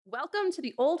Welcome to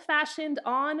the Old Fashioned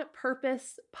On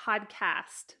Purpose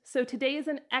podcast. So today is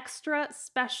an extra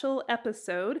special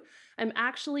episode. I'm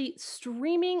actually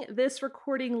streaming this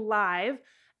recording live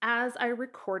as I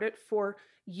record it for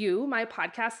you, my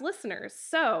podcast listeners.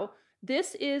 So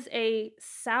this is a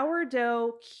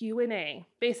sourdough Q&A.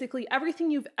 Basically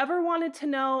everything you've ever wanted to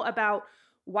know about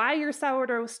why your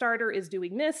sourdough starter is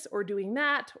doing this or doing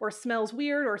that, or smells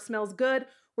weird or smells good.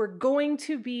 We're going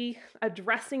to be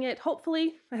addressing it.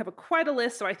 Hopefully, I have quite a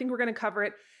list, so I think we're going to cover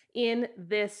it in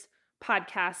this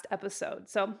podcast episode.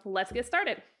 So let's get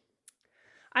started.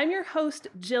 I'm your host,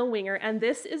 Jill Winger, and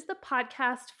this is the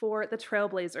podcast for the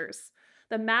trailblazers,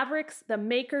 the mavericks, the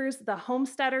makers, the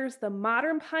homesteaders, the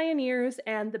modern pioneers,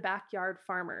 and the backyard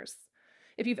farmers.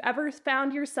 If you've ever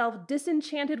found yourself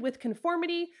disenchanted with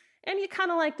conformity, and you kind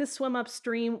of like to swim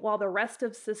upstream while the rest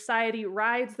of society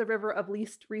rides the river of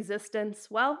least resistance,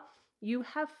 well, you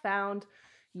have found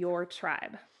your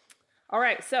tribe. All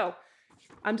right, so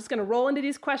I'm just going to roll into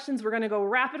these questions. We're going to go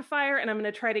rapid fire, and I'm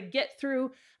going to try to get through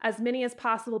as many as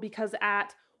possible because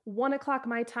at 1 o'clock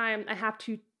my time, I have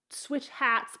to switch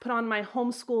hats, put on my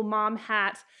homeschool mom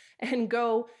hat, and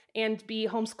go and be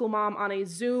homeschool mom on a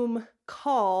Zoom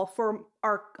call for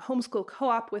our homeschool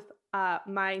co-op with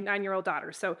my 9-year-old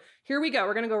daughter. So here we go.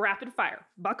 We're going to go rapid fire.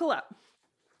 Buckle up.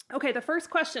 Okay, the first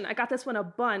question, I got this one a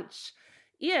bunch,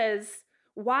 is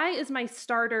why is my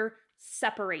starter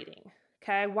separating?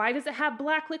 Okay, why does it have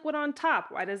black liquid on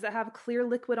top? Why does it have clear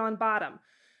liquid on bottom?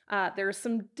 There's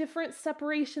some different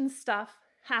separation stuff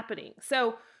happening.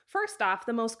 So first off,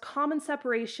 the most common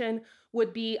separation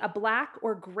would be a black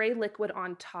or gray liquid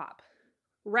on top.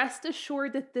 Rest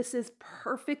assured that this is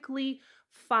perfectly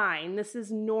fine. This is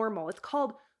normal. It's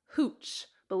called hooch,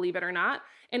 believe it or not.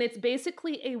 And it's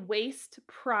basically a waste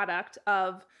product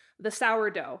of the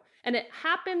sourdough. And it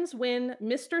happens when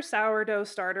Mr. Sourdough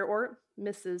Starter or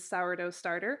Mrs. Sourdough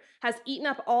Starter has eaten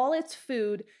up all its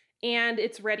food and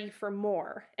it's ready for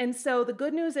more. And so the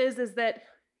good news is that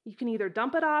you can either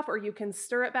dump it off or you can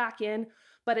stir it back in,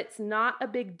 but it's not a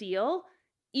big deal,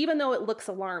 even though it looks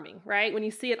alarming, right? When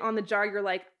you see it on the jar, you're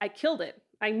like, I killed it.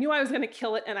 I knew I was going to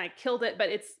kill it and I killed it, but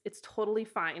it's totally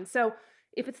fine. So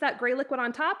if it's that gray liquid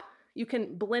on top, you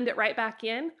can blend it right back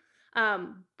in.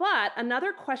 But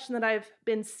another question that I've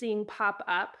been seeing pop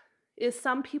up is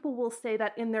some people will say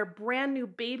that in their brand new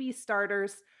baby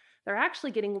starters, they're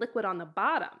actually getting liquid on the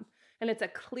bottom. And it's a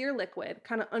clear liquid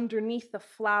kind of underneath the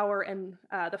flour and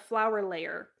the flour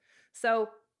layer. So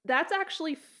that's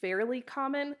actually fairly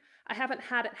common. I haven't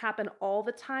had it happen all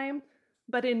the time,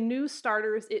 but in new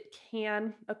starters, it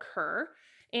can occur.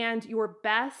 And your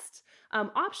best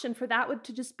option for that would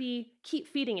to just be keep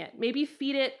feeding it. Maybe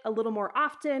feed it a little more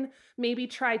often. Maybe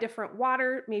try different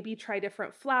water. Maybe try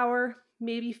different flour.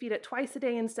 Maybe feed it twice a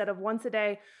day instead of once a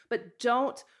day. But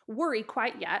don't worry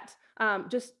quite yet.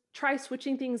 Just try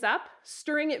switching things up,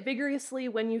 stirring it vigorously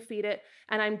when you feed it.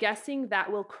 And I'm guessing that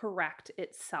will correct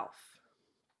itself.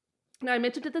 Now, I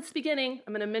mentioned at the beginning,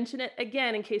 I'm going to mention it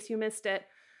again in case you missed it.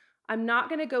 I'm not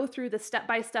going to go through the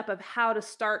step-by-step of how to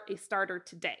start a starter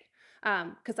today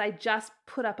because I just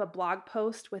put up a blog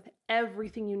post with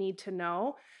everything you need to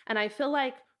know. And I feel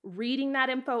like reading that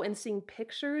info and seeing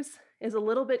pictures is a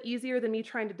little bit easier than me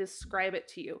trying to describe it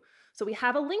to you. So we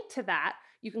have a link to that.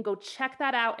 You can go check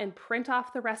that out and print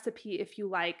off the recipe if you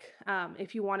like,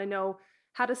 if you want to know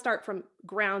how to start from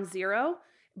ground zero.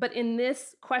 But in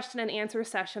this question and answer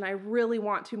session, I really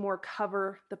want to more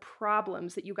cover the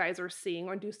problems that you guys are seeing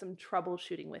or do some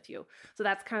troubleshooting with you. So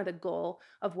that's kind of the goal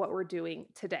of what we're doing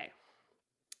today.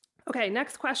 Okay,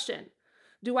 next question.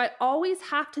 Do I always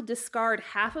have to discard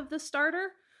half of the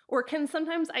starter, or can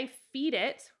sometimes I feed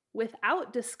it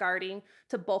without discarding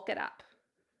to bulk it up?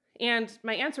 And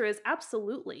my answer is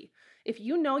absolutely. If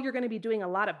you know you're going to be doing a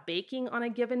lot of baking on a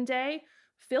given day,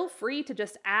 feel free to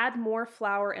just add more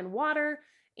flour and water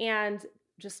and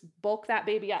just bulk that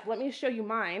baby up. Let me show you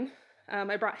mine.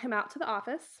 I brought him out to the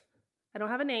office. I don't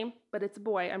have a name, but it's a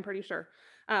boy, I'm pretty sure.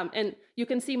 And you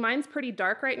can see mine's pretty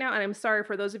dark right now. And I'm sorry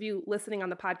for those of you listening on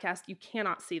the podcast, you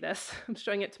cannot see this. I'm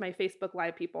showing it to my Facebook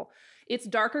Live people. It's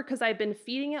darker because I've been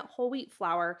feeding it whole wheat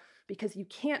flour because you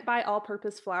can't buy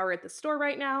all-purpose flour at the store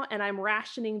right now. And I'm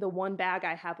rationing the one bag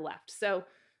I have left. So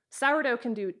sourdough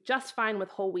can do just fine with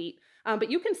whole wheat.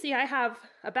 But you can see I have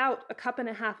about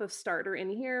 1.5 cups of starter in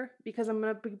here because I'm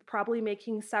going to be probably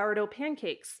making sourdough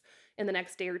pancakes in the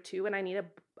next day or two, and I need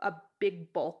a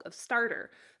big bulk of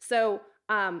starter. So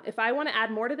if I want to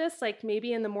add more to this, like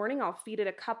maybe in the morning, I'll feed it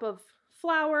a cup of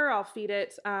flour, I'll feed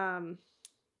it, 3/4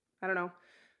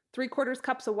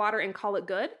 cups of water and call it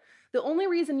good. The only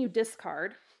reason you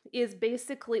discard is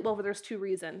basically, well, there's two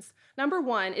reasons. Number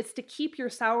one, it's to keep your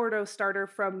sourdough starter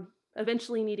from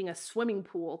eventually needing a swimming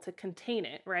pool to contain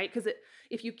it, right? Because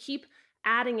if you keep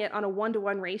adding it on a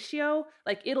 1-to-1 ratio,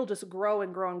 like it'll just grow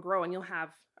and grow and grow, and you'll have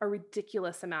a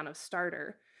ridiculous amount of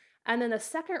starter. And then the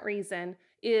second reason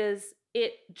is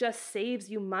it just saves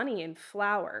you money in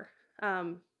flour.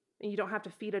 And you don't have to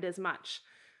feed it as much.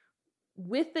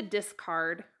 With the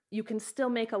discard, you can still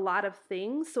make a lot of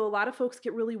things. So a lot of folks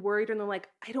get really worried and they're like,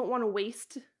 I don't want to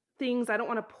waste things. I don't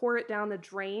want to pour it down the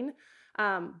drain.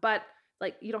 But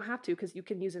like you don't have to, because you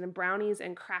can use it in brownies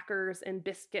and crackers and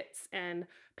biscuits and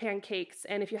pancakes.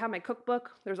 And if you have my cookbook,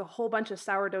 there's a whole bunch of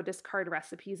sourdough discard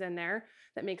recipes in there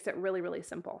that makes it really, really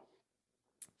simple.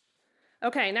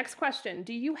 Okay, next question.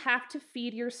 Do you have to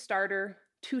feed your starter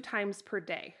 2 times per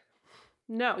day?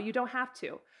 No, you don't have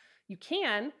to. You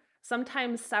can.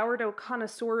 Sometimes sourdough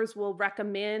connoisseurs will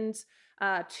recommend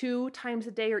 2 times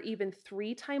a day or even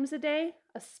 3 times a day,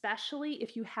 especially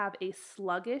if you have a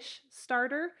sluggish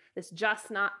starter that's just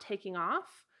not taking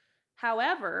off.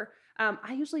 However,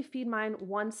 I usually feed mine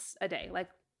once a day, like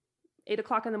 8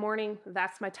 o'clock in the morning.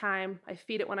 That's my time. I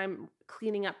feed it when I'm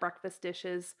cleaning up breakfast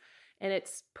dishes, and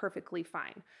it's perfectly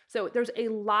fine. So there's a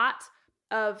lot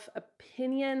of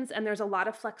opinions and there's a lot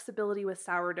of flexibility with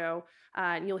sourdough.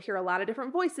 And you'll hear a lot of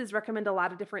different voices recommend a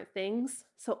lot of different things.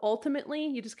 So ultimately,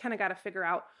 you just kind of got to figure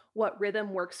out what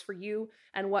rhythm works for you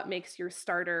and what makes your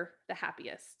starter the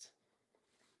happiest.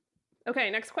 Okay,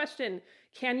 next question.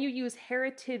 Can you use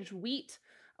heritage wheat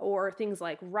or things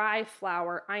like rye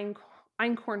flour,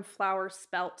 einkorn flour,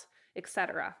 spelt,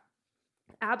 etc.?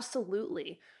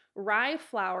 Absolutely. Rye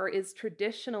flour is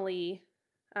traditionally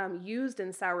used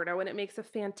in sourdough, and it makes a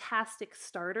fantastic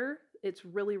starter. It's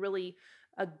really, really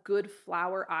a good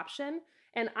flour option.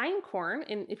 And einkorn,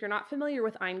 and if you're not familiar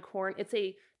with einkorn, it's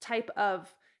a type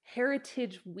of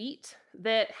heritage wheat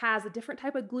that has a different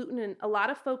type of gluten, and a lot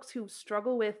of folks who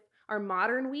struggle with our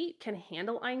modern wheat can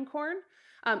handle einkorn.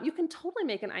 You can totally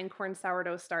make an einkorn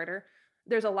sourdough starter.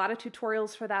 There's a lot of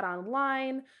tutorials for that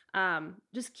online.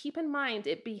 Just keep in mind,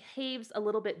 it behaves a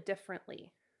little bit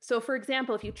differently. So for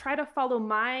example, if you try to follow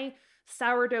my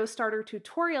sourdough starter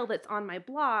tutorial that's on my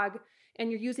blog, and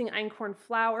you're using einkorn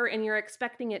flour and you're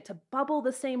expecting it to bubble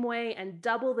the same way and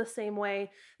double the same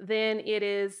way, then it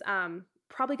is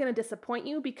probably going to disappoint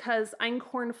you, because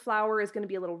einkorn flour is going to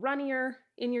be a little runnier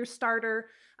in your starter.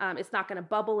 It's not going to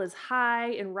bubble as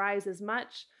high and rise as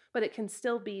much, but it can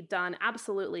still be done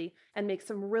absolutely and make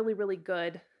some really, really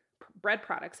good bread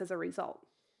products as a result.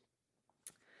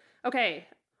 Okay.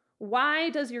 Why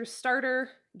does your starter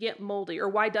get moldy, or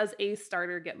why does a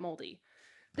starter get moldy?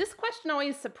 This question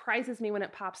always surprises me when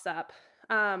it pops up.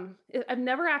 I've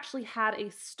never actually had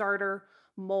a starter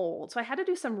mold, so I had to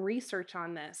do some research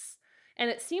on this. And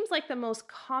it seems like the most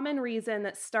common reason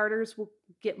that starters will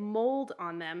get mold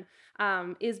on them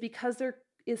is because there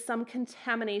is some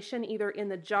contamination either in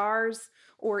the jars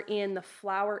or in the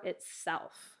flour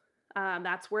itself.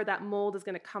 That's where that mold is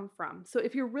going to come from. So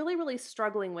if you're really, really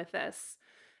struggling with this,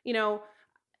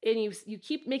 and you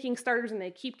keep making starters and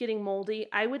they keep getting moldy,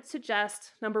 I would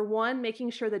suggest, number one, making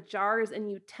sure the jars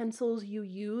and utensils you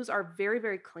use are very,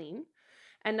 very clean.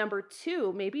 And number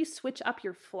two, maybe switch up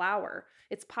your flour.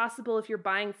 It's possible if you're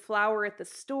buying flour at the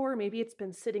store, maybe it's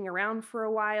been sitting around for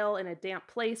a while in a damp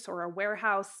place or a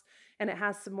warehouse, and it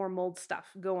has some more mold stuff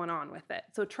going on with it.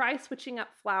 So try switching up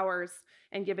flours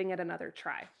and giving it another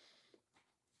try.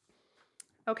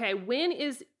 Okay, when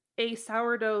is a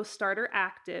sourdough starter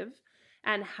active,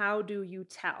 and how do you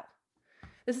tell?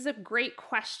 This is a great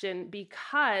question,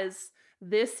 because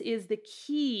this is the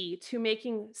key to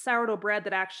making sourdough bread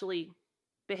that actually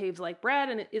behaves like bread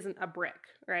and it isn't a brick,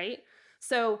 right?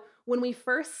 So when we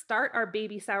first start our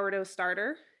baby sourdough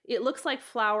starter, it looks like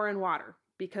flour and water,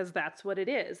 because that's what it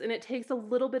is. And it takes a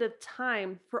little bit of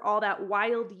time for all that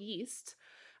wild yeast,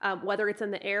 whether it's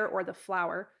in the air or the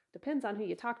flour, depends on who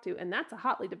you talk to. And that's a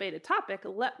hotly debated topic,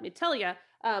 let me tell you.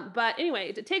 But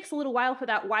anyway, it takes a little while for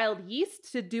that wild yeast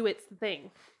to do its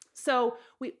thing. So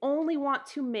we only want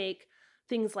to make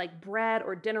things like bread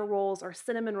or dinner rolls or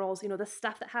cinnamon rolls, the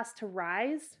stuff that has to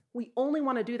rise. We only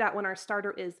want to do that when our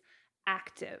starter is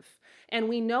active. And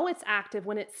we know it's active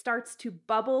when it starts to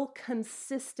bubble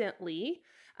consistently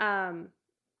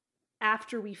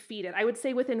after we feed it. I would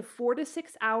say within 4 to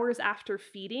 6 hours after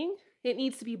feeding, it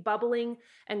needs to be bubbling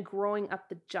and growing up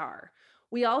the jar.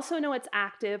 We also know it's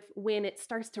active when it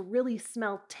starts to really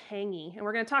smell tangy. And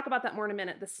we're going to talk about that more in a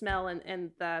minute, the smell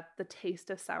and the taste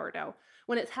of sourdough.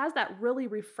 When it has that really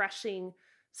refreshing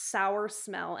sour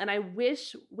smell. And I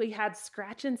wish we had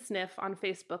scratch and sniff on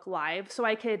Facebook Live so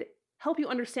I could help you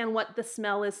understand what the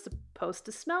smell is supposed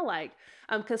to smell like.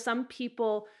 Because some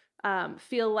people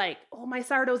feel like, oh, my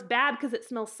sourdough's bad because it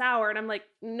smells sour. And I'm like,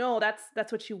 no,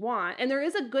 that's what you want. And there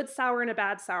is a good sour and a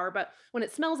bad sour, but when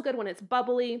it smells good, when it's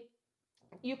bubbly,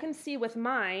 you can see with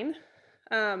mine,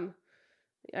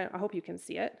 I hope you can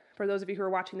see it for those of you who are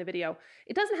watching the video.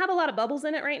 It doesn't have a lot of bubbles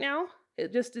in it right now.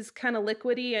 It just is kind of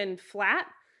liquidy and flat.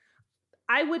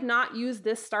 I would not use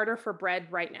this starter for bread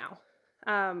right now.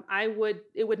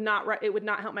 It would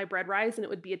not help my bread rise, and it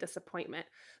would be a disappointment.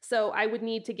 So I would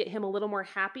need to get him a little more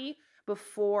happy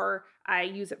before I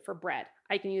use it for bread.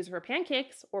 I can use it for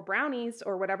pancakes or brownies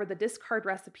or whatever the discard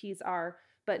recipes are,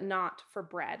 but not for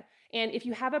bread. And if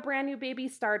you have a brand new baby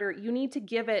starter, you need to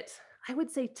give it, I would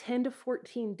say 10 to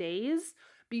 14 days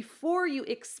before you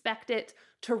expect it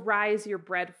to rise your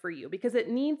bread for you, because it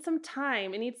needs some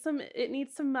time. It needs some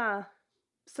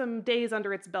days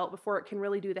under its belt before it can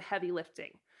really do the heavy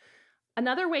lifting.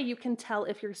 Another way you can tell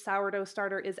if your sourdough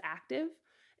starter is active,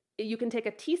 you can take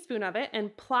a teaspoon of it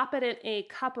and plop it in a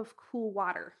cup of cool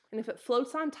water. And if it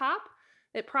floats on top,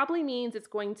 it probably means it's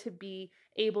going to be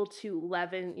able to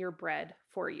leaven your bread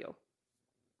for you.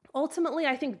 Ultimately,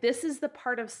 I think this is the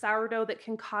part of sourdough that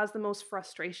can cause the most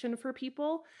frustration for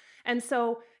people. And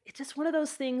so it's just one of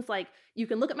those things, like, you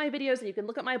can look at my videos and you can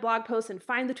look at my blog posts and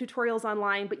find the tutorials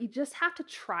online, but you just have to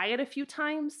try it a few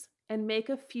times and make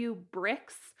a few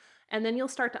bricks. And then you'll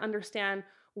start to understand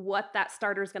what that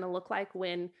starter is going to look like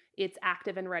when it's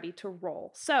active and ready to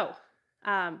roll. So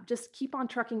just keep on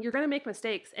trucking. You're going to make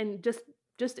mistakes, and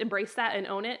just embrace that and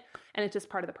own it. And it's just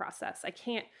part of the process. I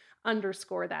can't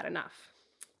underscore that enough.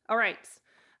 All right.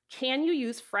 Can you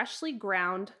use freshly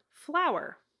ground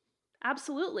flour?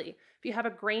 Absolutely. If you have a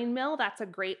grain mill, that's a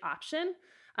great option.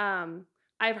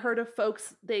 I've heard of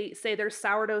folks, they say their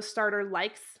sourdough starter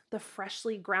likes the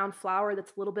freshly ground flour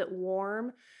that's a little bit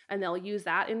warm, and they'll use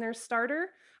that in their starter.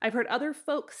 I've heard other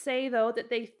folks say, though, that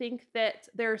they think that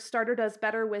their starter does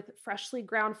better with freshly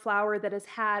ground flour that has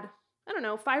had,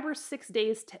 5 or 6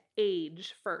 days to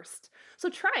age first. So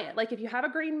try it. Like, if you have a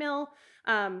grain mill,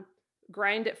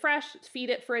 grind it fresh, feed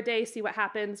it for a day, see what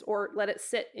happens, or let it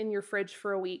sit in your fridge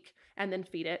for a week and then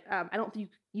feed it. I don't think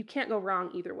you can't go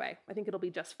wrong either way. I think it'll be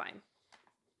just fine.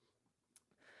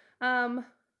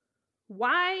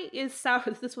 Why is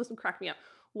this wasn't cracking me up.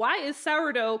 Why is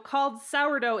sourdough called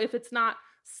sourdough if it's not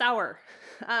sour?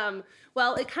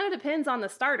 Well, it kind of depends on the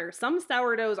starter. Some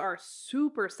sourdoughs are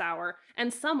super sour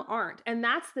and some aren't. And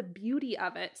that's the beauty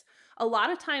of it. A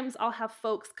lot of times I'll have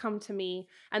folks come to me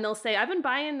and they'll say, I've been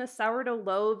buying the sourdough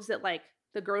loaves at like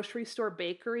the grocery store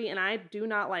bakery, and I do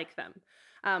not like them.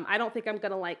 I don't think I'm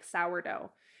going to like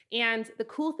sourdough. And the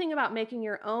cool thing about making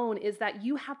your own is that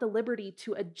you have the liberty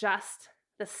to adjust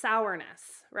the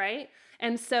sourness, right?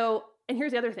 And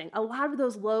here's the other thing. A lot of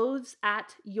those loaves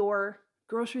at your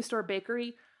grocery store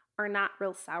bakery are not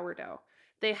real sourdough.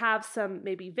 They have some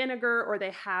maybe vinegar, or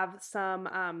they have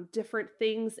some different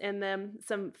things in them,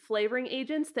 some flavoring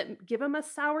agents that give them a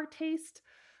sour taste,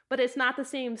 but it's not the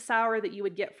same sour that you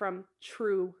would get from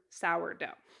true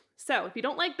sourdough. So if you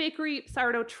don't like bakery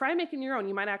sourdough, try making your own.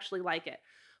 You might actually like it.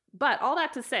 But all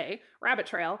that to say, rabbit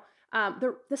trail,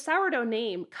 the sourdough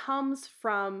name comes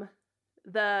from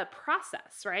the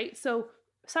process, right? So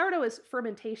sourdough is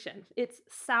fermentation. It's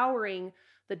souring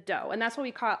the dough. And that's why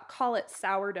we call it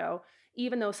sourdough,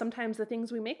 even though sometimes the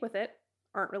things we make with it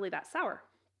aren't really that sour.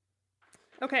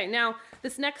 Okay, now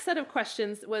this next set of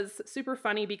questions was super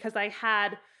funny because I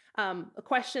had a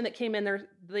question that came in there.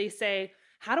 They say,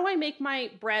 how do I make my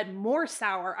bread more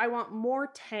sour? I want more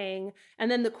tang.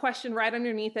 And then the question right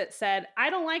underneath it said,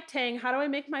 I don't like tang. How do I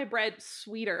make my bread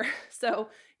sweeter? So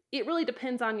it really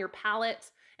depends on your palate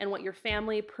and what your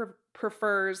family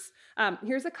prefers.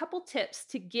 Here's a couple tips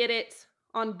to get it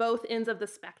on both ends of the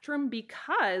spectrum,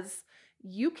 because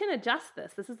you can adjust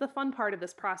this. This is the fun part of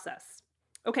this process.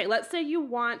 Okay, let's say you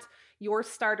want your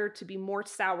starter to be more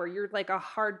sour. You're like a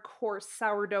hardcore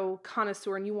sourdough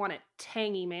connoisseur and you want it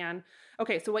tangy, man.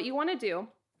 Okay, so what you want to do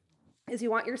is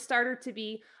you want your starter to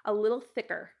be a little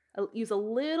thicker. Use a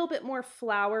little bit more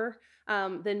flour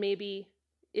than maybe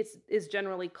is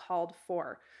generally called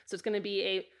for. So it's going to be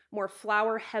a more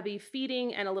flour heavy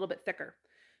feeding and a little bit thicker.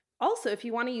 Also, if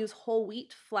you want to use whole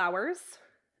wheat flours,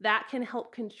 that can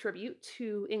help contribute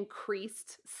to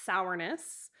increased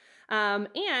sourness.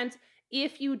 And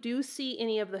if you do see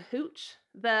any of the hooch,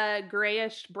 the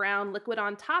grayish brown liquid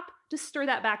on top, just stir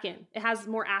that back in. It has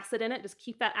more acid in it. Just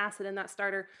keep that acid in that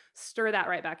starter, stir that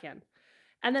right back in.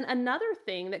 And then another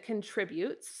thing that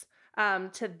contributes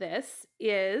to this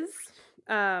is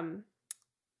the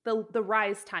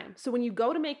rise time. So when you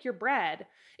go to make your bread,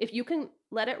 if you can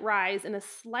let it rise in a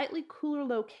slightly cooler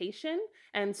location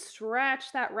and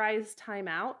stretch that rise time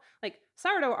out. Like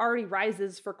sourdough already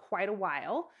rises for quite a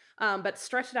while, but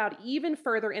stretch it out even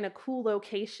further in a cool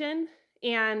location.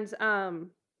 And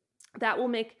that will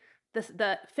make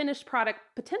the finished product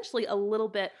potentially a little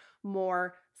bit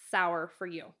more sour for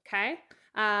you. Okay.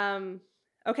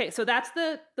 Okay. So that's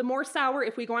the more sour.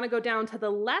 If we want to go down to the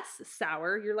less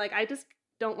sour, you're like, I just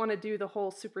don't want to do the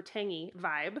whole super tangy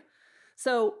vibe.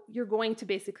 So you're going to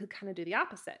basically kind of do the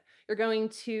opposite. You're going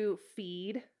to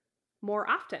feed more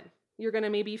often. You're going to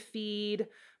maybe feed,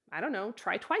 I don't know,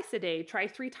 try twice a day, try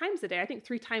 3 times a day. I think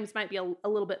 3 times might be a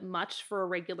little bit much for a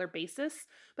regular basis,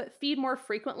 but feed more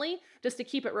frequently just to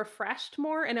keep it refreshed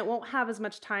more, and it won't have as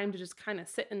much time to just kind of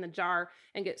sit in the jar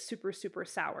and get super, super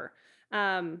sour.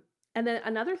 And then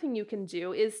another thing you can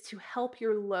do is to help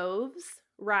your loaves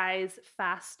rise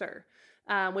faster.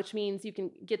 Which means you can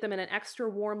get them in an extra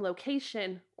warm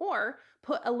location or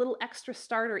put a little extra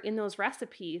starter in those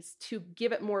recipes to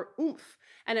give it more oomph,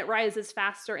 and it rises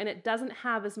faster and it doesn't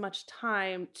have as much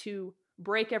time to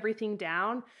break everything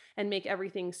down and make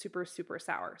everything super, super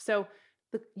sour. So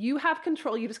you have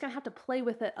control. You're just going to have to play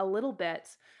with it a little bit.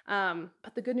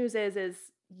 But the good news is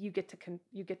you get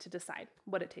to decide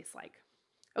what it tastes like.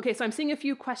 Okay, so I'm seeing a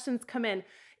few questions come in.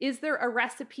 Is there a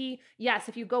recipe? Yes,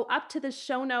 if you go up to the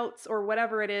show notes or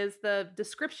whatever it is, the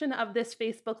description of this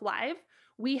Facebook Live,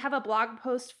 we have a blog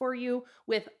post for you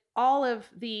with all of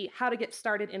the how to get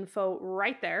started info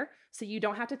right there, so you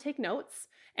don't have to take notes.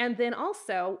 And then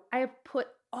also, I have put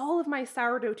all of my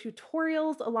sourdough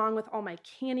tutorials along with all my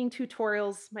canning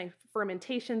tutorials, my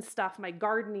fermentation stuff, my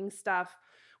gardening stuff.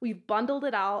 We've bundled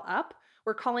it all up.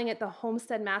 We're calling it the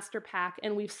Homestead Master Pack,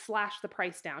 and we've slashed the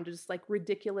price down to just like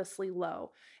ridiculously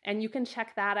low. And you can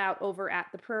check that out over at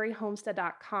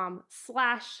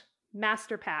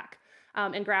theprairiehomestead.com/masterpack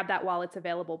and grab that while it's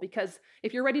available. Because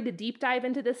if you're ready to deep dive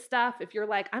into this stuff, if you're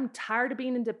like, I'm tired of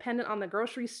being independent on the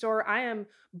grocery store, I am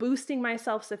boosting my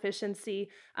self-sufficiency,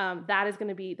 that is going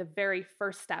to be the very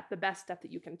first step, the best step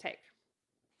that you can take.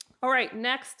 All right,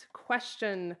 next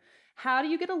question. How do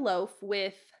you get a loaf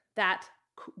with that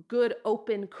good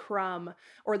open crumb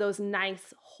or those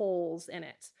nice holes in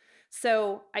it?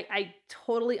 So I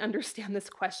totally understand this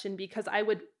question, because I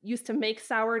would used to make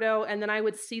sourdough and then I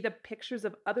would see the pictures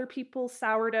of other people's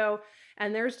sourdough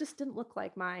and theirs just didn't look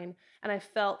like mine. And I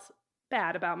felt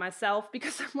bad about myself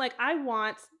because I'm like, I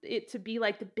want it to be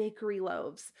like the bakery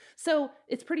loaves. So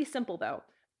it's pretty simple though.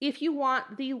 If you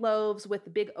want the loaves with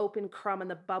the big open crumb and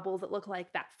the bubbles that look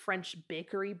like that French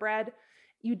bakery bread,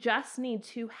 you just need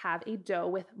to have a dough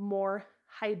with more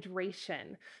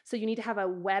hydration. So you need to have a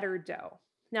wetter dough.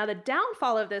 Now, the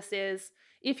downfall of this is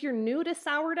if you're new to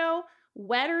sourdough,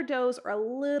 wetter doughs are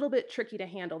a little bit tricky to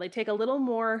handle. They take a little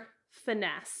more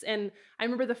finesse. And I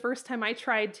remember the first time I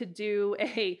tried to do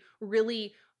a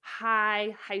really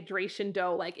high hydration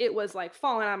dough, like it was like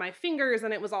falling on my fingers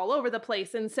and it was all over the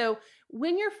place. And so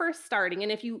when you're first starting,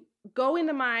 and if you go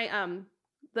into my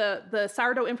the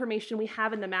sourdough information we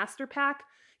have in the master pack,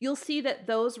 you'll see that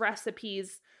those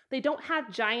recipes, they don't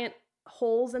have giant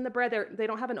holes in the bread. They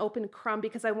don't have an open crumb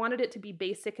because I wanted it to be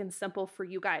basic and simple for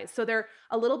you guys. So they're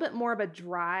a little bit more of a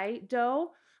dry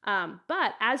dough.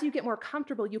 But as you get more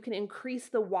comfortable, you can increase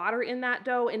the water in that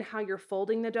dough and how you're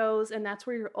folding the doughs. And that's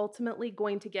where you're ultimately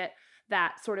going to get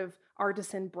that sort of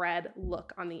artisan bread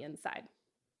look on the inside.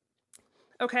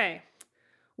 Okay,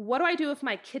 what do I do if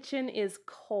my kitchen is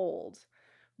cold?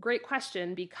 Great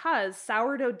question, because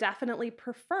sourdough definitely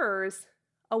prefers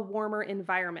a warmer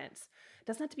environment. It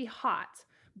doesn't have to be hot,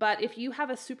 but if you have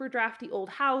a super drafty old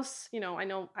house,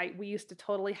 we used to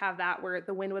totally have that where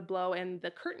the wind would blow and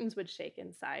the curtains would shake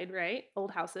inside, right?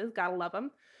 Old houses, gotta love them.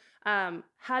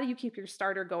 How do you keep your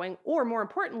starter going? Or more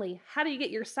importantly, how do you get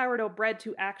your sourdough bread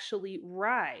to actually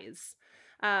rise?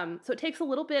 So it takes a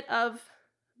little bit of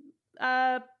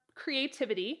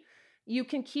creativity. You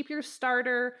can keep your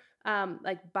starter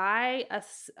like by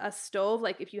a stove.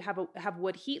 Like if you have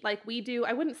wood heat like we do,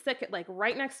 I wouldn't stick it like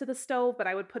right next to the stove, but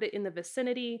I would put it in the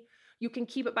vicinity. You can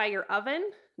keep it by your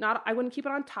oven. I wouldn't keep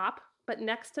it on top, but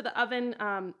next to the oven.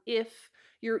 If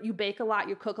you bake a lot,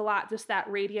 you cook a lot, just that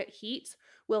radiant heat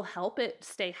will help it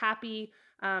stay happy.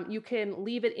 You can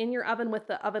leave it in your oven with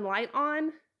the oven light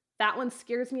on. That one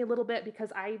scares me a little bit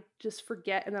because I just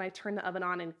forget and then I turn the oven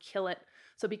on and kill it.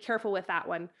 So be careful with that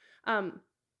one.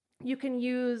 You can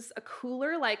use a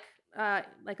cooler, like a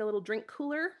little drink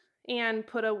cooler, and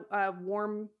put a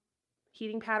warm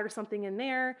heating pad or something in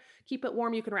there. Keep it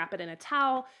warm. You can wrap it in a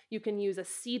towel. You can use a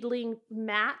seedling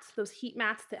mat, those heat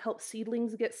mats that help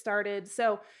seedlings get started.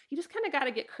 So you just kind of got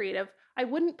to get creative. I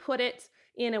wouldn't put it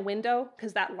in a window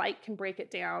because that light can break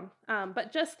it down.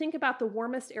 But just think about the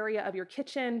warmest area of your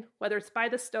kitchen, whether it's by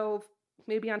the stove,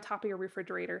 maybe on top of your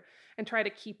refrigerator, and try to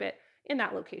keep it in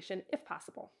that location if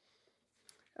possible.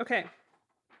 Okay.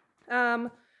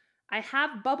 I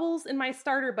have bubbles in my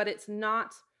starter, but it's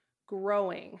not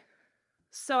growing.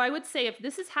 So I would say if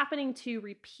this is happening to you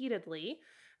repeatedly,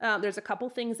 there's a couple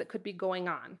things that could be going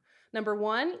on. Number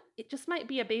one, it just might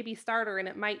be a baby starter and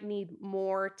it might need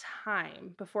more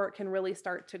time before it can really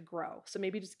start to grow. So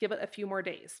maybe just give it a few more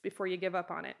days before you give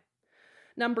up on it.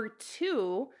 Number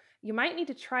two, you might need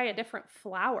to try a different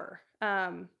flower.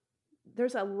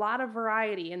 There's a lot of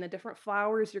variety in the different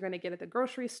flowers you're going to get at the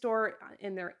grocery store,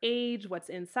 in their age, what's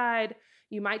inside.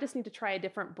 You might just need to try a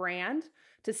different brand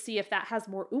to see if that has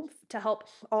more oomph to help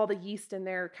all the yeast in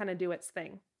there kind of do its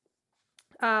thing.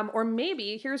 Or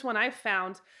maybe, here's one I've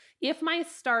found, if my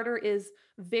starter is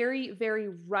very, very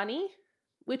runny,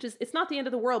 which is, it's not the end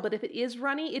of the world, but if it is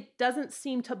runny, it doesn't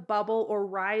seem to bubble or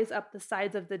rise up the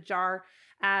sides of the jar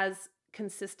as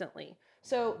consistently.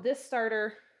 So this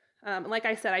starter, like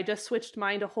I said, I just switched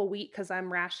mine to whole wheat because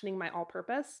I'm rationing my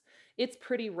all-purpose. It's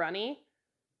pretty runny.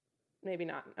 Maybe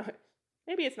not.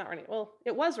 Maybe it's not runny. Well,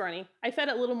 it was runny. I fed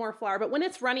it a little more flour, but when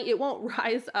it's runny, it won't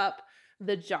rise up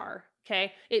the jar.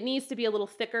 Okay. It needs to be a little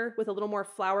thicker with a little more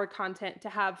flour content to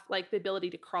have like the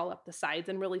ability to crawl up the sides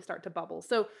and really start to bubble.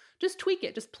 So just tweak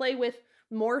it. Just play with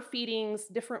more feedings,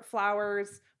 different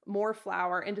flours, more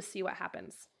flour, and just see what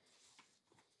happens.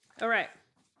 All right.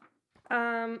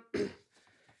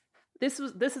 This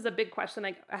is a big question.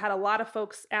 I had a lot of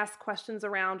folks ask questions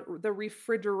around the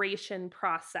refrigeration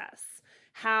process.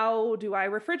 How do I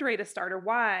refrigerate a starter?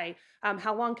 Why?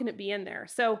 How long can it be in there?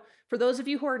 So for those of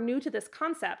you who are new to this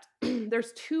concept,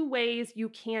 there's two ways you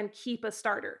can keep a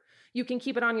starter. You can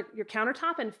keep it on your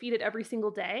countertop and feed it every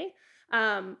single day,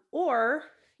 or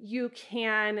you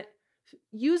can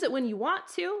use it when you want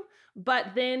to, but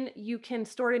then you can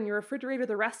store it in your refrigerator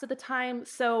the rest of the time,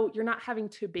 so you're not having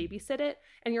to babysit it,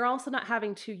 and you're also not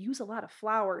having to use a lot of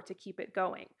flour to keep it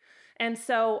going. And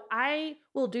so I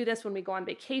will do this when we go on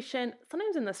vacation.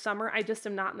 Sometimes in the summer, I just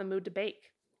am not in the mood to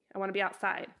bake. I want to be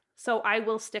outside. So I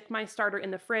will stick my starter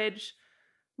in the fridge.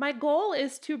 My goal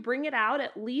is to bring it out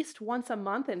at least once a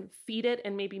month and feed it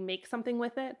and maybe make something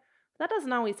with it. That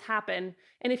doesn't always happen.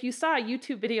 And if you saw a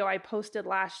YouTube video I posted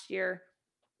last year,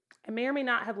 I may or may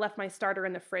not have left my starter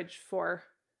in the fridge for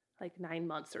like 9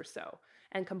 months or so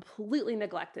and completely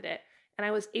neglected it. And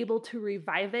I was able to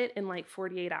revive it in like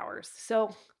 48 hours.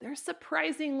 So they're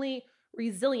surprisingly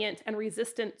resilient and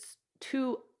resistant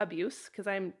to abuse because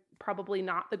I'm probably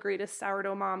not the greatest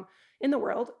sourdough mom in the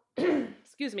world.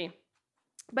 Excuse me.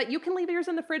 But you can leave yours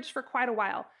in the fridge for quite a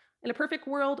while. In a perfect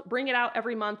world, bring it out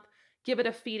every month, give it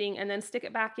a feeding, and then stick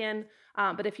it back in.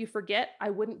 But if you forget, I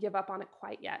wouldn't give up on it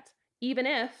quite yet. Even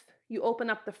if you open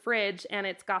up the fridge and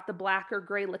it's got the black or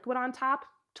gray liquid on top,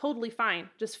 totally fine.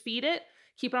 Just feed it,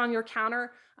 keep it on your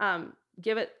counter,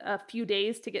 give it a few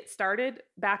days to get started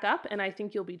back up, and I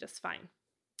think you'll be just fine.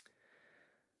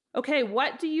 Okay,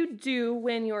 what do you do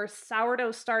when your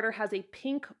sourdough starter has a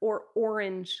pink or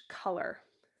orange color?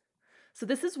 So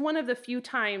this is one of the few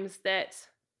times that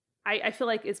I feel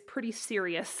like is pretty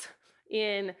serious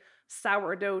in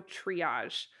sourdough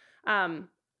triage.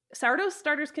 Sourdough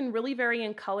starters can really vary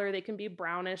in color. They can be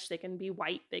brownish, they can be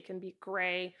white, they can be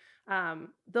gray.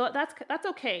 Though that's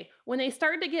okay. When they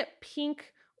start to get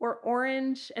pink or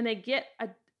orange and they get a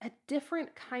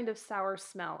different kind of sour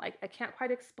smell, I can't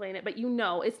quite explain it, but you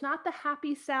know, it's not the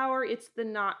happy sour, it's the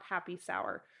not happy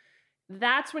sour.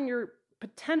 That's when you're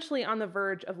potentially on the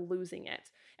verge of losing it.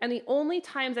 And the only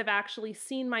times I've actually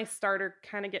seen my starter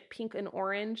kind of get pink and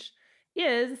orange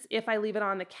is if I leave it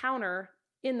on the counter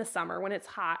in the summer when it's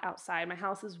hot outside, my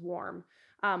house is warm,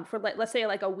 for let's say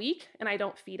like a week, and I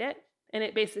don't feed it, and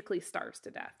it basically starves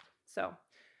to death. So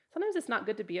sometimes it's not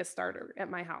good to be a starter at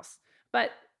my house.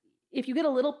 But if you get a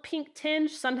little pink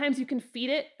tinge, sometimes you can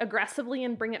feed it aggressively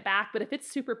and bring it back. But if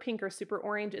it's super pink or super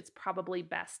orange, it's probably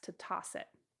best to toss it.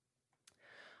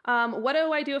 What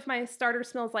do I do if my starter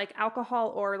smells like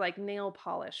alcohol or like nail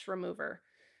polish remover?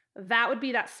 That would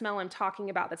be that smell I'm talking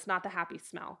about. That's not the happy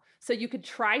smell. So you could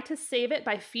try to save it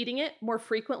by feeding it more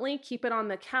frequently, keep it on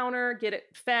the counter, get it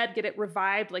fed, get it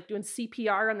revived, like doing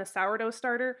CPR on the sourdough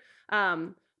starter.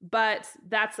 But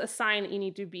that's a sign that you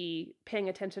need to be paying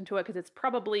attention to it because it's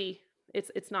probably,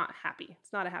 it's not happy.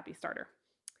 It's not a happy starter.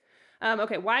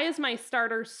 Okay, why is my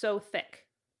starter so thick?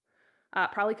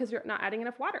 Probably because you're not adding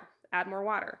enough water. Add more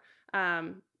water.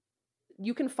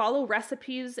 You can follow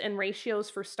recipes and ratios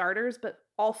for starters, but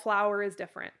all flour is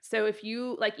different. So if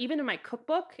you, like even in my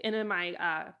cookbook and in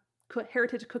my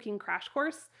Heritage Cooking Crash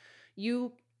Course,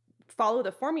 you follow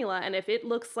the formula. And if it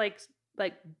looks like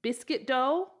biscuit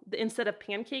dough instead of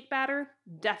pancake batter,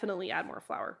 definitely add more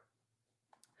flour.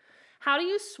 How do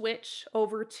you switch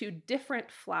over to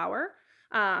different flour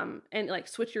and like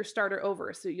switch your starter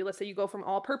over? So let's say you go from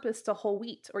all-purpose to whole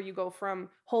wheat, or you go from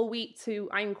whole wheat to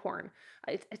einkorn.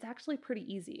 It's actually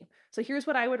pretty easy. So here's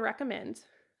what I would recommend.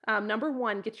 Number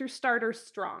one, get your starter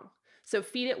strong. So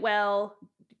feed it well,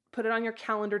 put it on your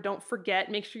calendar. Don't forget,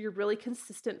 make sure you're really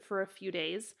consistent for a few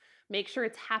days. Make sure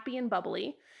it's happy and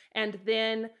bubbly. And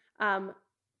then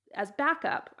as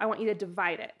backup, I want you to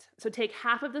divide it. So take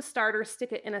half of the starter,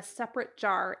 stick it in a separate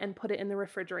jar, and put it in the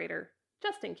refrigerator,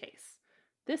 just in case.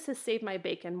 This has saved my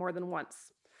bacon more than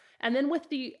once. And then with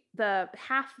the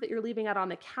half that you're leaving out on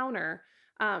the counter,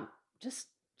 just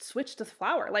switch to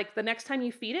flour. Like the next time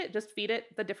you feed it, just feed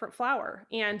it the different flour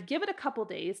and give it a couple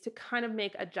days to kind of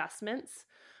make adjustments.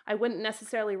 I wouldn't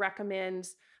necessarily recommend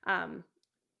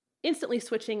instantly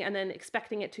switching and then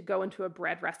expecting it to go into a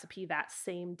bread recipe that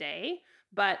same day,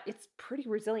 but it's pretty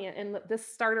resilient. And this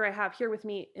starter I have here with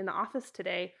me in the office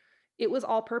today, it was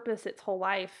all purpose its whole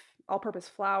life, all purpose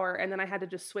flour. And then I had to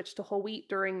just switch to whole wheat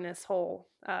during this whole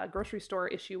grocery store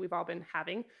issue we've all been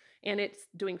having, and it's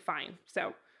doing fine.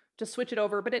 So just switch it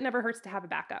over, but it never hurts to have a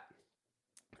backup.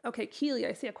 Okay, Keely,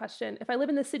 I see a question. If I live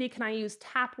in the city, can I use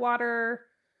tap water?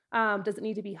 Does it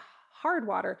need to be hard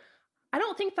water? I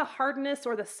don't think the hardness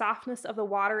or the softness of the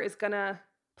water is going to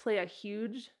play a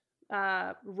huge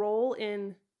role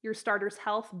in your starter's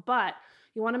health, but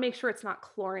you want to make sure it's not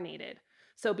chlorinated.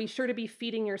 So be sure to be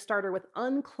feeding your starter with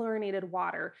unchlorinated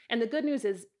water. And the good news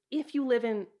is if you live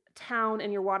in town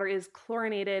and your water is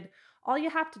chlorinated, all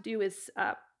you have to do is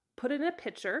put it in a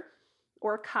pitcher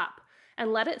or a cup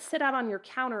and let it sit out on your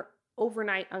counter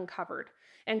overnight uncovered.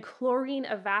 And chlorine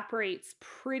evaporates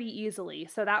pretty easily.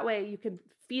 So that way you can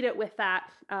feed it with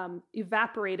that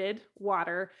evaporated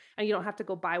water, and you don't have to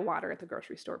go buy water at the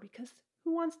grocery store, because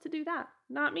who wants to do that?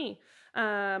 Not me.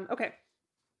 Okay.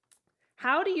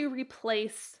 How do you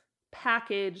replace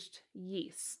packaged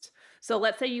yeast? So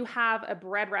let's say you have a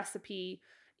bread recipe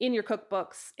in your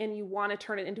cookbooks and you want to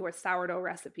turn it into a sourdough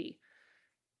recipe.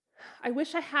 I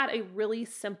wish I had a really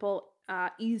simple,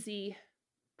 easy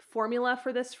formula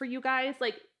for this for you guys.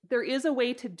 Like, there is a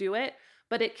way to do it,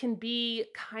 but it can be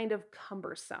kind of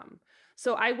cumbersome.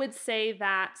 So I would say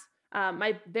that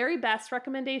my very best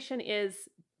recommendation is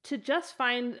to just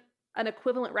find an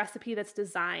equivalent recipe that's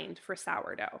designed for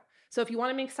sourdough. So if you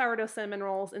want to make sourdough cinnamon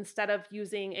rolls, instead of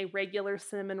using a regular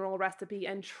cinnamon roll recipe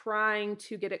and trying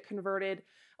to get it converted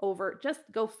over, just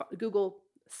go Google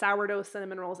sourdough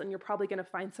cinnamon rolls, and you're probably going to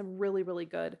find some really, really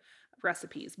good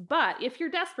recipes. But if you're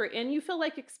desperate and you feel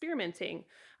like experimenting,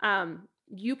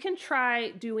 you can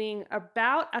try doing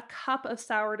about a cup of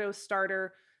sourdough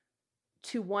starter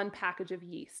to 1 package of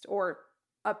yeast, or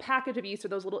a package of yeast are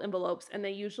those little envelopes, and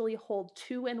they usually hold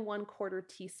 2 1/4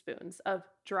 teaspoons of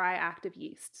dry active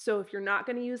yeast. So if you're not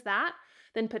going to use that,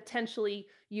 then potentially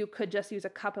you could just use a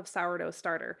cup of sourdough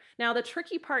starter. Now, the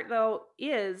tricky part though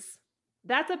is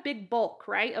that's a big bulk,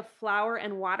 right, of flour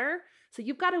and water. So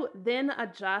you've got to then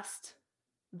adjust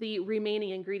the remaining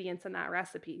ingredients in that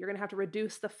recipe. You're going to have to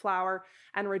reduce the flour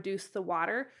and reduce the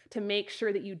water to make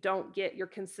sure that you don't get your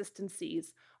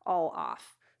consistencies all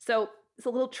off. So it's a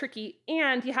little tricky,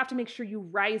 and you have to make sure you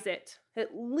rise it at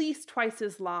least twice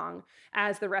as long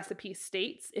as the recipe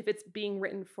states if it's being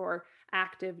written for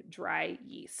active dry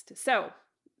yeast. So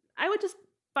I would just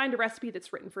find a recipe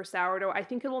that's written for sourdough. I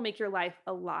think it will make your life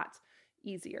a lot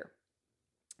easier.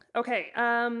 Okay,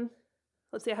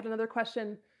 let's see, I had another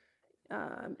question.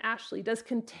 Ashley, does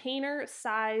container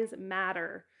size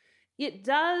matter? It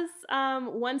does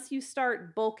once you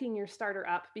start bulking your starter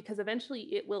up, because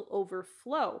eventually it will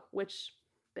overflow, which,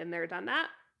 been there, done that.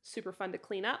 Super fun to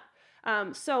clean up.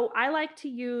 So I like to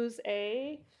use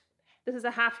this is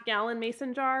a 1/2 gallon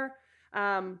mason jar.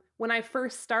 When I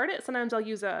first start it, sometimes I'll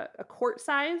use a quart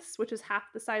size, which is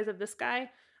half the size of this guy.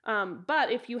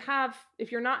 But if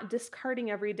you're not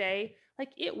discarding every day,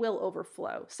 like, it will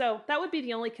overflow. So that would be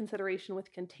the only consideration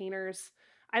with containers.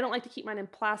 I don't like to keep mine in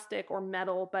plastic or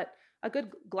metal, but a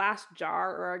good glass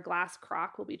jar or a glass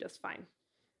crock will be just fine.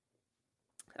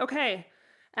 Okay,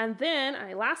 and then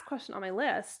my last question on my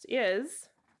list is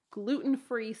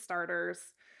gluten-free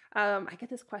starters. I get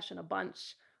this question a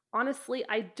bunch. Honestly,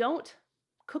 I don't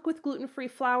cook with gluten-free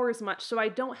flours much, so I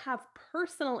don't have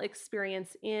personal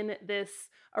experience in this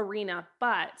arena,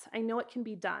 but I know it can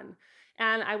be done.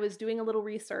 And I was doing a little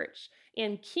research,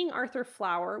 and King Arthur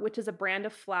Flour, which is a brand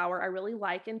of flour I really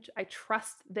like and I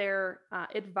trust their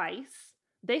advice,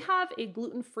 they have a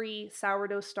gluten-free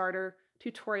sourdough starter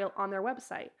tutorial on their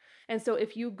website. And so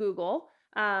if you Google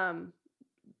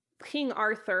King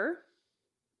Arthur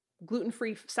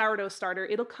gluten-free sourdough starter.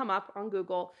 It'll come up on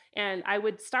Google, and I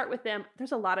would start with them.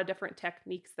 There's a lot of different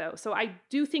techniques though. So I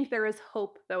do think there is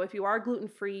hope though. If you are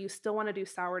gluten-free, you still want to do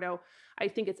sourdough, I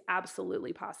think it's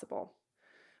absolutely possible.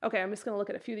 Okay, I'm just going to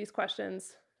look at a few of these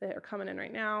questions that are coming in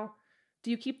right now. Do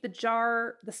you keep the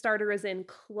jar the starter is in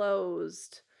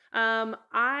closed?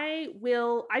 I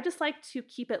just like to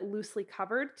keep it loosely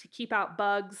covered to keep out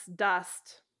bugs,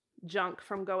 dust, junk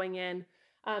from going in.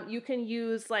 You can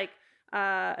use like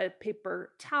a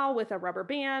paper towel with a rubber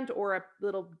band, or a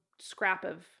little scrap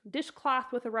of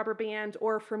dishcloth with a rubber band.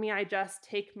 Or for me, I just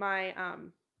take my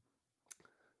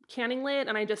canning lid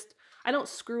and I don't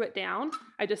screw it down.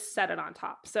 I just set it on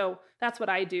top. So that's what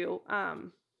I do.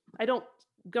 I don't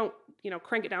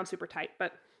crank it down super tight,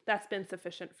 but that's been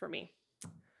sufficient for me.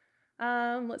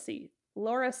 Let's see.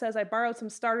 Laura says, I borrowed some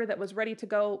starter that was ready to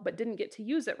go, but didn't get to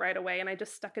use it right away, and I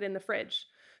just stuck it in the fridge.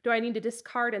 Do I need to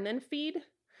discard and then feed?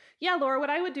 Yeah, Laura, what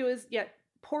I would do is,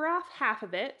 pour off half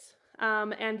of it,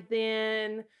 and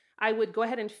then I would go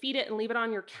ahead and feed it and leave it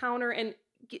on your counter, and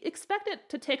expect it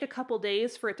to take a couple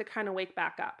days for it to kind of wake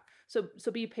back up. So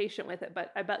be patient with it,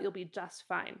 but I bet you'll be just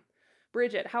fine.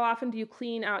 Bridget, how often do you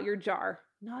clean out your jar?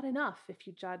 Not enough if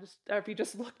you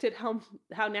just looked at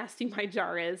how nasty my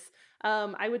jar is.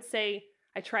 I would say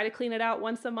I try to clean it out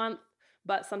once a month,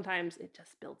 but sometimes it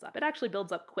just builds up. It actually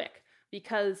builds up quick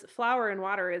because flour and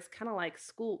water is kind of like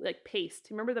paste.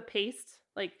 Remember the paste?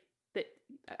 Like that,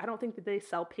 I don't think that they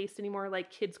sell paste anymore,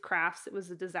 like kids' crafts. It was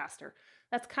a disaster.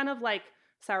 That's kind of like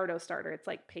sourdough starter. It's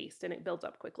like paste and it builds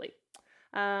up quickly.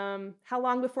 How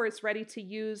long before it's ready to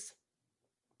use?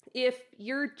 If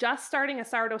you're just starting a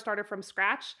sourdough starter from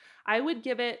scratch, I would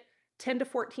give it 10 to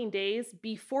 14 days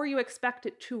before you expect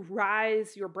it to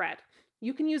rise your bread.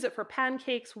 You can use it for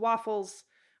pancakes, waffles,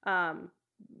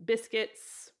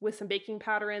 biscuits with some baking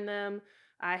powder in them.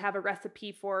 I have a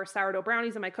recipe for sourdough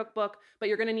brownies in my cookbook, but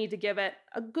you're going to need to give it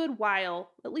a good while,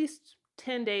 at least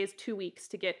 10 days, 2 weeks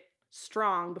to get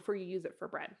strong before you use it for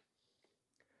bread.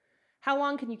 How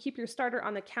long can you keep your starter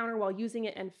on the counter while using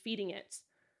it and feeding it?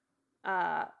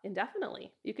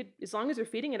 Indefinitely. You could, as long as you're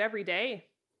feeding it every day,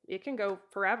 it can go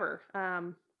forever.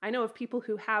 I know of people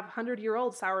who have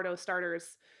 100-year-old sourdough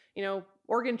starters,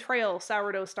 Oregon Trail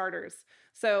sourdough starters.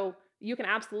 So you can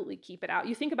absolutely keep it out.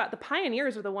 You think about the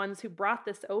pioneers are the ones who brought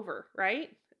this over, right?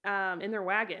 In their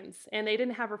wagons, and they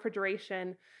didn't have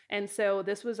refrigeration. And so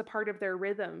this was a part of their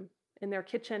rhythm in their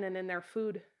kitchen and in their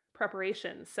food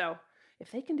preparation. So if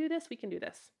they can do this, we can do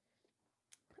this.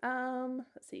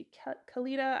 Let's see,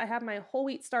 Kalita, I have my whole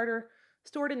wheat starter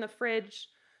stored in the fridge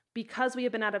because we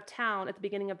have been out of town at the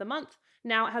beginning of the month.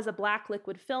 Now it has a black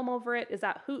liquid film over it. Is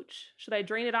that hooch? Should I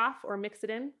drain it off or mix it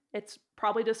in? It's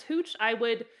probably just hooch.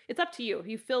 It's up to you. If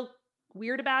you feel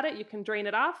weird about it, you can drain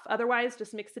it off. Otherwise,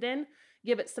 just mix it in,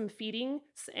 give it some feedings,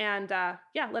 and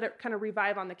let it kind of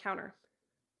revive on the counter.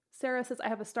 Sarah says, I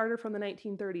have a starter from the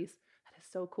 1930s. That is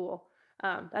so cool.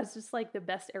 That's just like the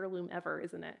best heirloom ever,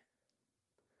 isn't it?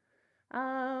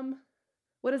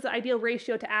 What is the ideal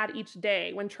ratio to add each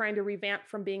day when trying to revamp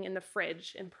from being in the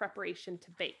fridge in preparation to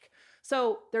bake?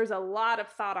 So there's a lot of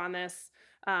thought on this.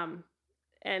 And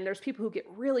there's people who get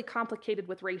really complicated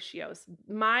with ratios.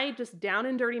 My just down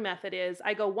and dirty method is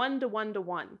I go 1 to 1 to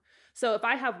 1. So if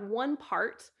I have one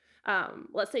part,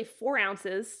 let's say 4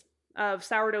 ounces of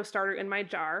sourdough starter in my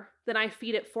jar, then I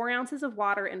feed it 4 ounces of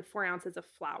water and 4 ounces of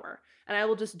flour. And I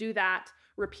will just do that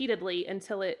repeatedly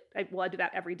until I do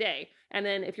that every day. And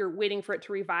then if you're waiting for it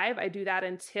to revive, I do that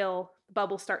until the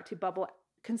bubbles start to bubble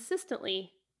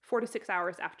consistently 4 to 6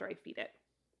 hours after I feed it.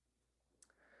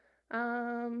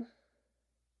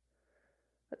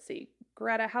 Let's see.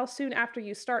 Greta, how soon after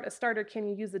you start a starter can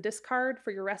you use the discard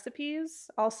for your recipes?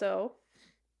 Also,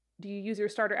 do you use your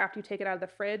starter after you take it out of the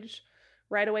fridge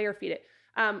right away or feed it?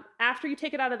 After you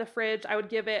take it out of the fridge, I would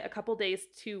give it a couple days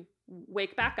to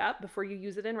wake back up before you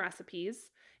use it in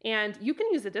recipes. And you can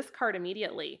use a discard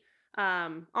immediately.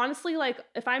 Honestly, like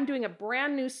if I'm doing a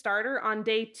brand new starter on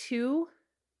day 2,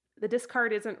 the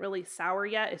discard isn't really sour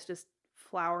yet. It's just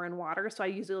flour and water. So I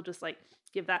usually will just like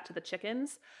give that to the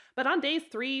chickens. But on days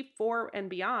 3, 4, and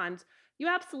beyond, you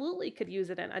absolutely could use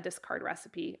it in a discard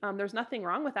recipe. There's nothing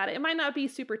wrong with that. It might not be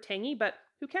super tangy, but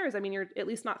who cares? I mean, you're at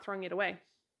least not throwing it away.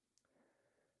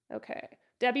 Okay.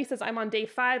 Debbie says, I'm on day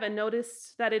 5 and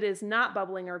noticed that it is not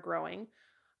bubbling or growing.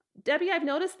 Debbie, I've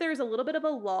noticed there's a little bit of a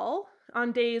lull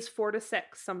on days 4 to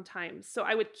 6 sometimes. So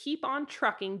I would keep on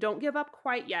trucking. Don't give up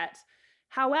quite yet.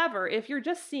 However, if you're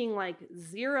just seeing like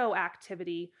 0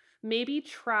 activity, maybe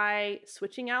try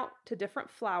switching out to different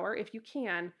flour if you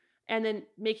can, and then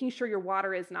making sure your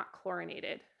water is not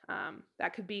chlorinated.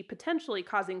 That could be potentially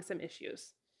causing some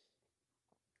issues.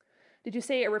 Did you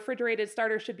say a refrigerated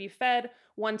starter should be fed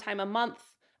 1 time a month?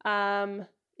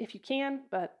 If you can,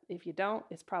 but if you don't,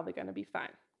 it's probably going to be fine.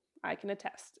 I can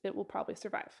attest. It will probably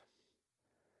survive.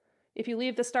 If you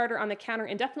leave the starter on the counter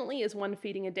indefinitely, is 1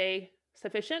 feeding a day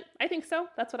sufficient? I think so.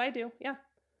 That's what I do. Yeah.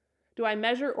 Do I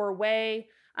measure or weigh?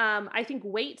 I think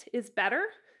weight is better.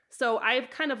 So I've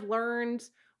kind of learned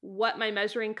what my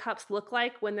measuring cups look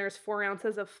like when there's 4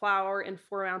 ounces of flour and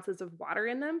 4 ounces of water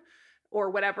in them, or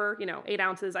whatever, 8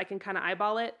 ounces, I can kind of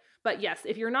eyeball it. But yes,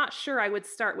 if you're not sure, I would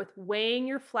start with weighing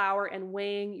your flour and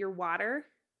weighing your water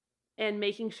and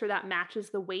making sure that matches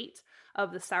the weight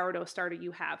of the sourdough starter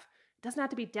you have. It doesn't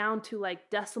have to be down to like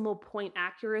decimal point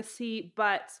accuracy,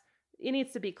 but it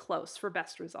needs to be close for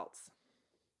best results.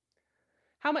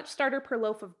 How much starter per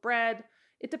loaf of bread?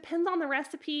 It depends on the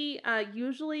recipe.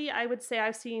 Usually I would say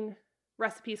I've seen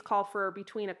recipes call for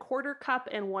between 1/4 cup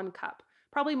and 1 cup.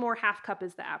 Probably more 1/2 cup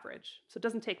is the average. So it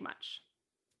doesn't take much.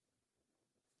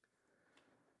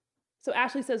 So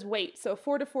Ashley says wait. So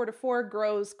 4 to 4 to 4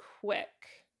 grows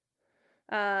quick.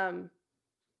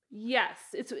 Yes,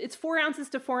 it's 4 ounces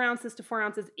to 4 ounces to 4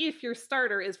 ounces if your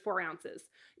starter is 4 ounces.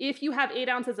 If you have 8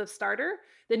 ounces of starter,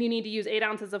 then you need to use 8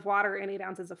 ounces of water and 8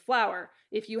 ounces of flour.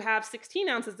 If you have 16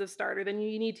 ounces of starter, then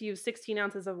you need to use 16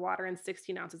 ounces of water and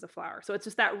 16 ounces of flour. So it's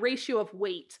just that ratio of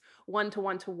weight, 1 to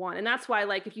 1 to 1. And that's why,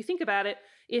 like, if you think about it,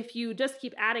 if you just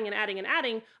keep adding and adding and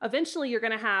adding, eventually you're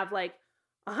going to have like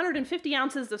 150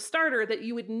 ounces of starter that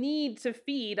you would need to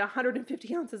feed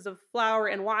 150 ounces of flour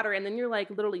and water, and then you're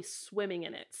like literally swimming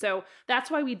in it. So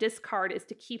that's why we discard, is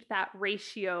to keep that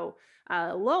ratio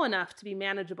low enough to be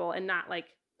manageable and not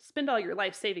like spend all your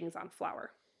life savings on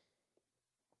flour.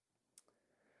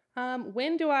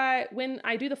 When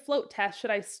I do the float test,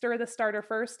 should I stir the starter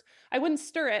first? I wouldn't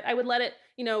stir it. I would let it,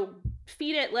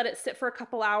 feed it, let it sit for a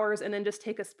couple hours, and then just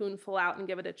take a spoonful out and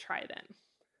give it a try then.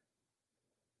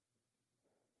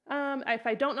 If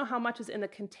I don't know how much is in the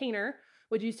container,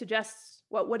 what do you suggest?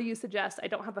 I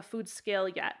don't have a food scale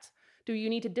yet. Do you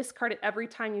need to discard it every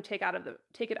time you take it out of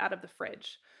the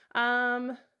fridge?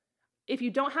 If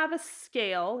you don't have a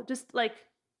scale, just like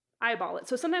eyeball it.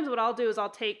 So sometimes what I'll do is I'll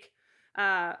take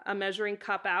a measuring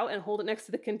cup out and hold it next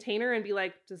to the container and be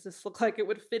like, does this look like it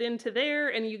would fit into there?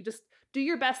 And you just do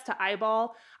your best to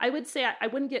eyeball. I would say I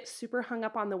wouldn't get super hung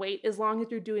up on the weight as long as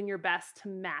you're doing your best to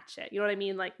match it. You know what I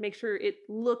mean? Like, make sure it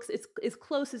looks as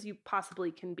close as you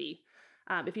possibly can be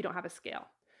if you don't have a scale.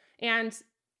 And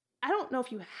I don't know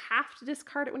if you have to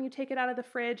discard it when you take it out of the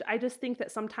fridge. I just think that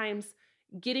sometimes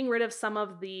getting rid of some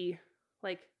of the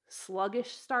like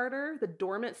sluggish starter, the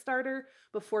dormant starter,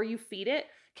 before you feed it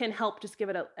can help just give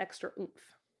it an extra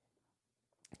oomph.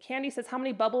 Candy says, how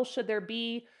many bubbles should there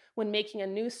be when making a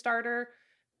new starter?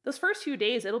 Those first few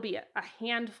days, it'll be a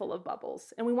handful of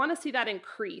bubbles, and we want to see that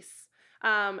increase.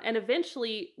 And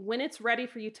eventually, when it's ready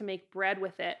for you to make bread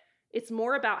with it, it's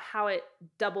more about how it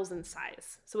doubles in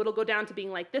size. So it'll go down to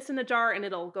being like this in the jar, and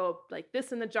it'll go like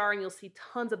this in the jar, and you'll see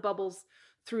tons of bubbles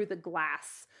through the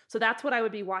glass. So that's what I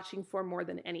would be watching for more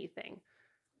than anything.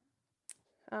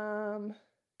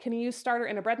 Can you use starter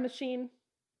in a bread machine?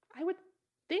 I would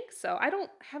think so.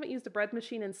 Haven't used a bread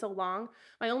machine in so long.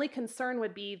 My only concern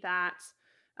would be that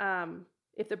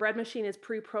if the bread machine is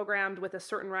pre-programmed with a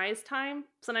certain rise time,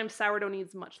 sometimes sourdough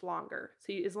needs much longer.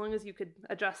 So as long as you could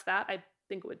adjust that, I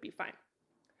think it would be fine.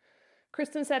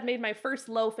 Kristen said, made my first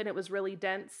loaf and it was really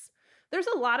dense. There's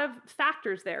a lot of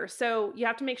factors there. So you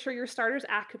have to make sure your starter's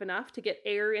active enough to get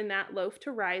air in that loaf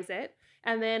to rise it.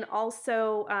 And then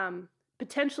also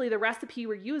potentially the recipe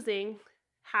we're using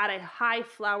had a high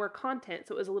flour content,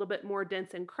 so it was a little bit more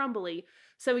dense and crumbly.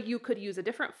 So you could use a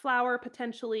different flour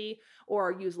potentially,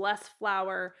 or use less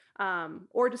flour,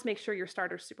 or just make sure your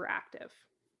starter's super active.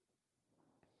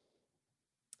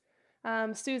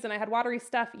 Susan, I had watery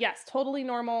stuff. Yes, totally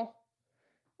normal.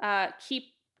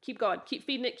 Keep going. Keep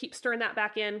feeding it. Keep stirring that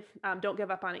back in. Don't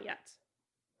give up on it yet.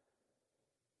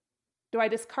 Do I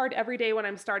discard every day when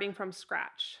I'm starting from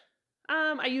scratch?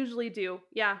 I usually do.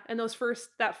 Yeah. And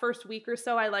that first week or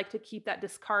so, I like to keep that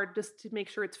discard just to make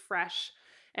sure it's fresh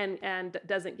and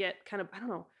doesn't get kind of, I don't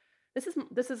know.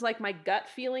 This is like my gut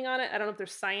feeling on it. I don't know if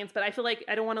there's science, but I feel like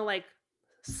I don't want to like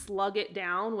slug it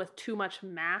down with too much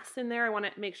mass in there. I want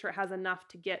to make sure it has enough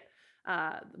to get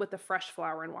with the fresh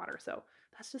flour and water. So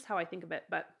that's just how I think of it.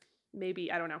 But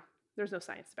maybe, I don't know. There's no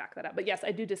science to back that up. But yes,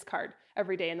 I do discard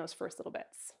every day in those first little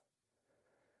bits.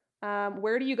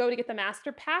 Where do you go to get the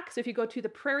master pack? So if you go to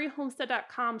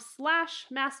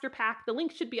theprairiehomestead.com/master pack, the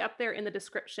link should be up there in the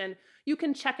description. You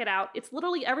can check it out. It's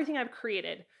literally everything I've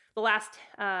created the last,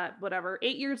 8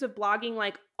 years of blogging,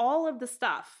 like all of the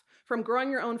stuff from growing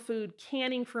your own food,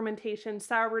 canning, fermentation,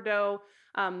 sourdough,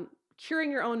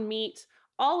 curing your own meat,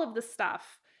 all of the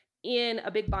stuff in a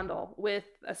big bundle with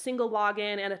a single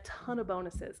login and a ton of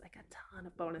bonuses, like a ton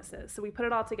of bonuses. So we put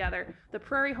it all together,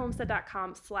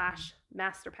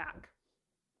 theprairiehomestead.com/masterpack.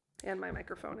 And my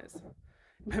microphone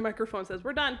says,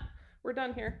 we're done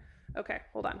here. Okay,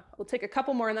 hold on. I'll take a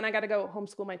couple more and then I got to go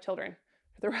homeschool my children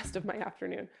for the rest of my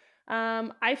afternoon.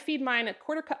 I feed mine a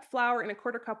 1/4 cup flour and a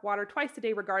 1/4 cup water twice a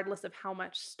day, regardless of how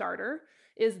much starter.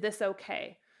 Is this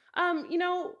okay?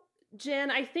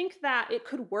 Jen, I think that it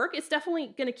could work. It's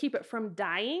definitely going to keep it from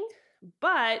dying.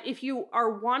 But if you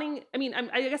are wanting,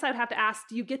 I guess I'd have to ask,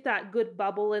 do you get that good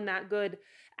bubble and that good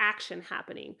action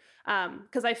happening?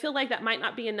 Because I feel like that might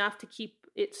not be enough to keep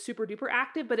it super duper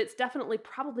active, but it's definitely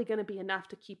probably going to be enough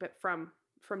to keep it from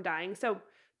dying. So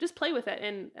just play with it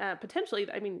and potentially,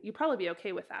 you'd probably be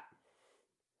okay with that.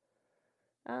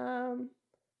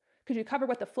 Could you cover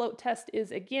what the float test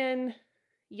is again?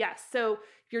 Yes. So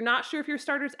if you're not sure if your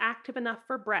starter's active enough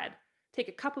for bread, take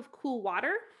a cup of cool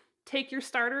water, take your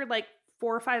starter like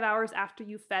 4 or 5 hours after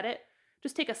you fed it,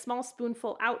 just take a small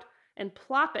spoonful out and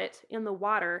plop it in the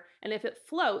water. And if it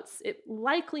floats, it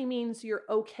likely means you're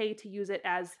okay to use it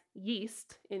as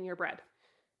yeast in your bread.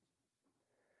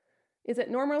 Is it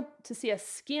normal to see a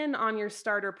skin on your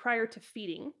starter prior to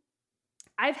feeding?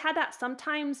 I've had that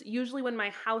sometimes, usually when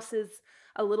my house is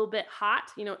a little bit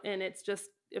hot, and it's just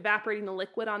evaporating the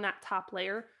liquid on that top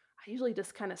layer. I usually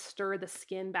just kind of stir the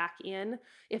skin back in.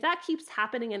 If that keeps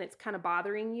happening and it's kind of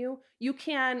bothering you, you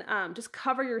can just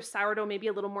cover your sourdough maybe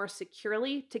a little more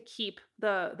securely to keep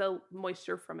the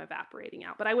moisture from evaporating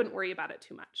out. But I wouldn't worry about it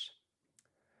too much.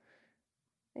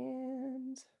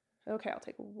 And okay, I'll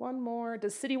take one more.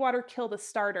 Does city water kill the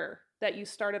starter that you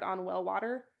started on well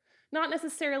water? Not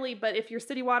necessarily, but if your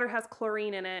city water has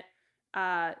chlorine in it,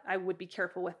 I would be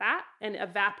careful with that and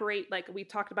evaporate, like we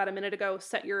talked about a minute ago.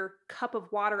 Set your cup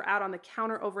of water out on the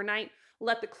counter overnight.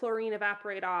 Let the chlorine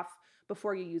evaporate off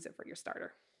before you use it for your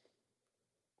starter.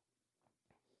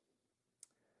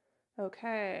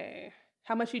 Okay.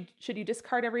 How much should you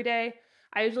discard every day?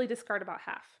 I usually discard about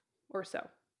half or so.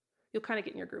 You'll kind of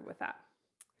get in your groove with that.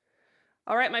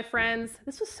 All right, my friends,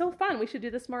 this was so fun. We should do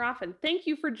this more often. Thank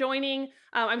you for joining.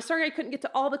 I'm sorry I couldn't get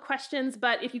to all the questions,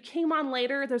 but if you came on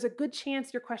later, there's a good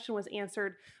chance your question was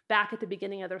answered back at the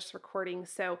beginning of this recording.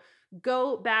 So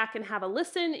go back and have a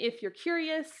listen if you're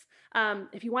curious.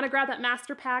 If you want to grab that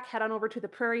master pack, head on over to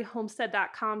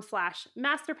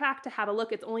theprairiehomestead.com/masterpack to have a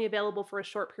look. It's only available for a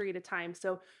short period of time,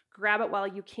 so grab it while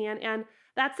you can. And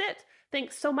that's it.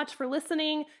 Thanks so much for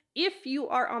listening. If you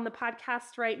are on the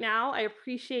podcast right now, I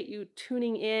appreciate you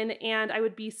tuning in, and I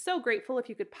would be so grateful if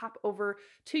you could pop over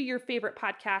to your favorite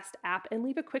podcast app and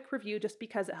leave a quick review, just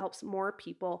because it helps more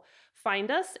people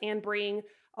find us and bring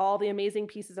all the amazing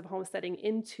pieces of homesteading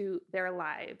into their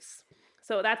lives.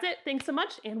 So that's it. Thanks so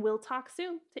much, and we'll talk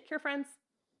soon. Take care, friends.